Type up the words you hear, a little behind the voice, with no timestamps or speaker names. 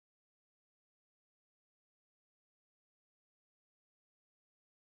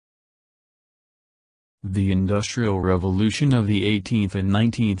The Industrial Revolution of the 18th and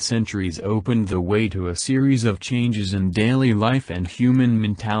 19th centuries opened the way to a series of changes in daily life and human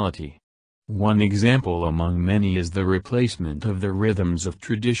mentality. One example among many is the replacement of the rhythms of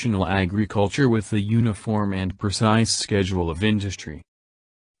traditional agriculture with the uniform and precise schedule of industry.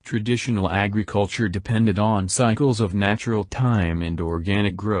 Traditional agriculture depended on cycles of natural time and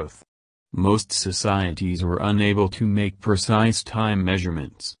organic growth. Most societies were unable to make precise time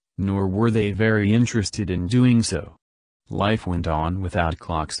measurements, nor were they very interested in doing so. Life went on without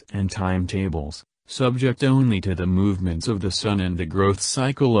clocks and timetables, subject only to the movements of the sun and the growth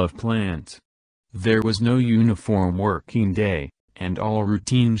cycle of plants. There was no uniform working day, and all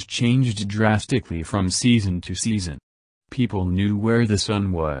routines changed drastically from season to season. People knew where the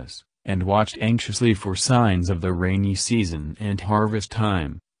sun was, and watched anxiously for signs of the rainy season and harvest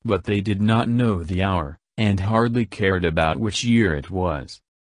time, but they did not know the hour, and hardly cared about which year it was.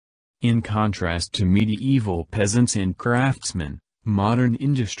 In contrast to medieval peasants and craftsmen, modern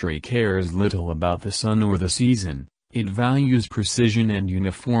industry cares little about the sun or the season. It values precision and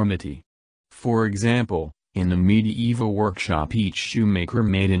uniformity. For example, in a medieval workshop each shoemaker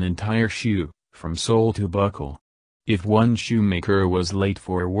made an entire shoe, from sole to buckle. If one shoemaker was late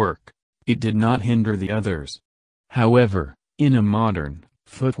for work, it did not hinder the others. However, in a modern,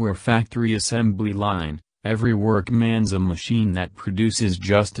 footwear factory assembly line, every workman's a machine that produces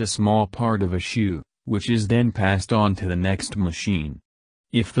just a small part of a shoe, which is then passed on to the next machine.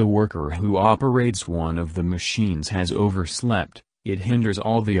 If the worker who operates one of the machines has overslept, it hinders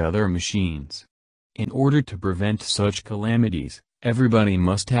all the other machines. In order to prevent such calamities, everybody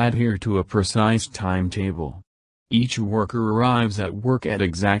must adhere to a precise timetable. Each worker arrives at work at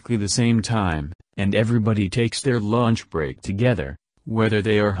exactly the same time, and everybody takes their lunch break together, whether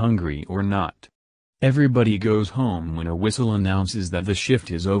they are hungry or not. Everybody goes home when a whistle announces that the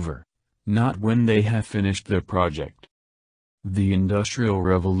shift is over, not when they have finished their project. The Industrial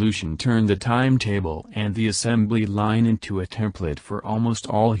Revolution turned the timetable and the assembly line into a template for almost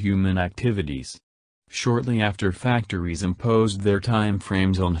all human activities. Shortly after factories imposed their time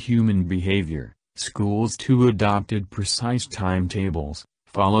frames on human behavior, schools too adopted precise timetables,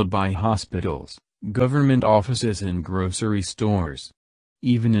 followed by hospitals, government offices and grocery stores.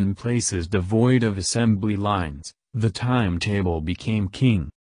 Even in places devoid of assembly lines, the timetable became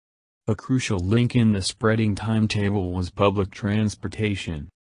king. A crucial link in the spreading timetable was public transportation.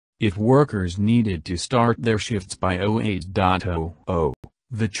 If workers needed to start their shifts by 08:00,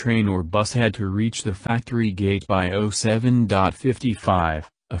 the train or bus had to reach the factory gate by 07:55.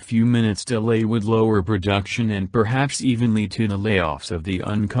 A few minutes delay would lower production and perhaps even lead to the layoffs of the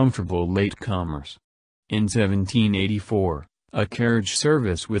uncomfortable latecomers. In 1784, a carriage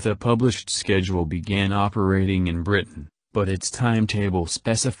service with a published schedule began operating in Britain, but its timetable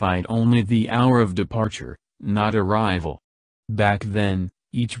specified only the hour of departure, not arrival. Back then,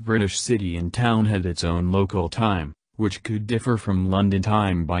 each British city and town had its own local time, which could differ from London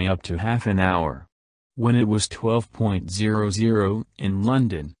time by up to half an hour. When it was 12:00 in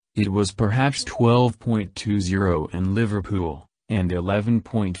London, it was perhaps 12:20 in Liverpool, and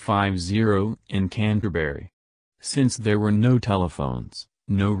 11:50 in Canterbury. Since there were no telephones,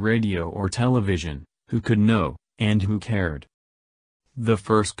 no radio or television, who could know, and who cared? The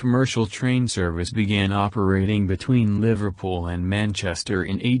first commercial train service began operating between Liverpool and Manchester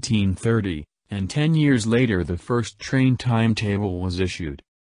in 1830, and 10 years later the first train timetable was issued.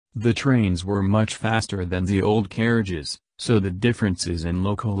 The trains were much faster than the old carriages, so the differences in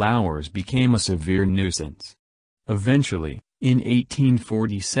local hours became a severe nuisance. Eventually, in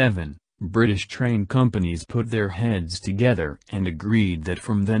 1847, British train companies put their heads together and agreed that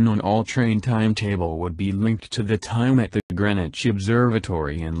from then on all train timetable would be linked to the time at the Greenwich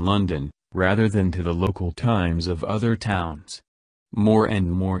Observatory in London, rather than to the local times of other towns. More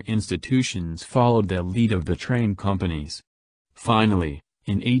and more institutions followed the lead of the train companies. Finally,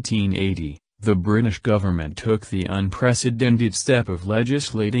 in 1880, the British government took the unprecedented step of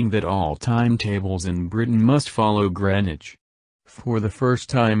legislating that all timetables in Britain must follow Greenwich. For the first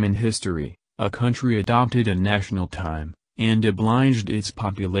time in history, a country adopted a national time, and obliged its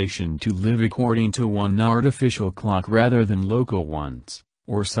population to live according to one artificial clock rather than local ones,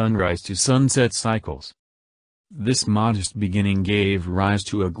 or sunrise to sunset cycles. This modest beginning gave rise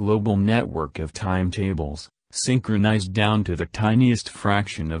to a global network of timetables, synchronized down to the tiniest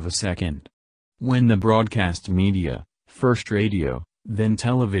fraction of a second. When the broadcast media, first radio, then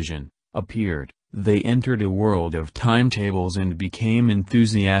television, appeared, they entered a world of timetables and became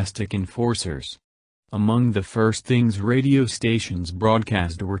enthusiastic enforcers. Among the first things radio stations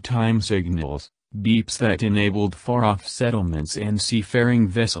broadcast were time signals, beeps that enabled far-off settlements and seafaring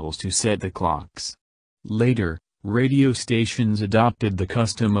vessels to set the clocks. Later, radio stations adopted the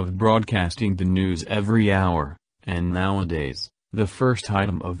custom of broadcasting the news every hour, and nowadays, the first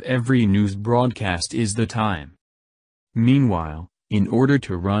item of every news broadcast is the time. Meanwhile, in order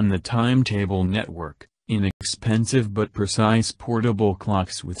to run the timetable network, inexpensive but precise portable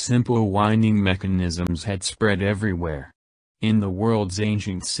clocks with simple winding mechanisms had spread everywhere. In the world's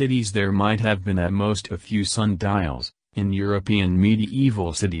ancient cities there might have been at most a few sundials. In European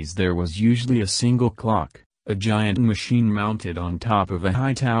medieval cities there was usually a single clock, a giant machine mounted on top of a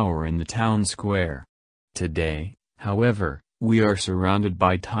high tower in the town square. Today, however, we are surrounded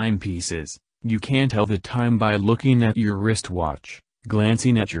by timepieces. You can tell the time by looking at your wristwatch,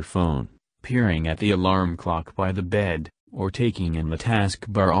 glancing at your phone, peering at the alarm clock by the bed, or taking in the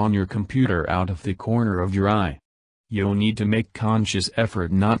taskbar on your computer out of the corner of your eye. You'll need to make conscious effort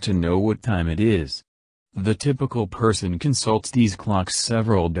not to know what time it is. The typical person consults these clocks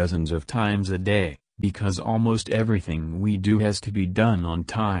several dozens of times a day, because almost everything we do has to be done on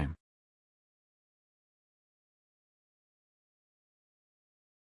time.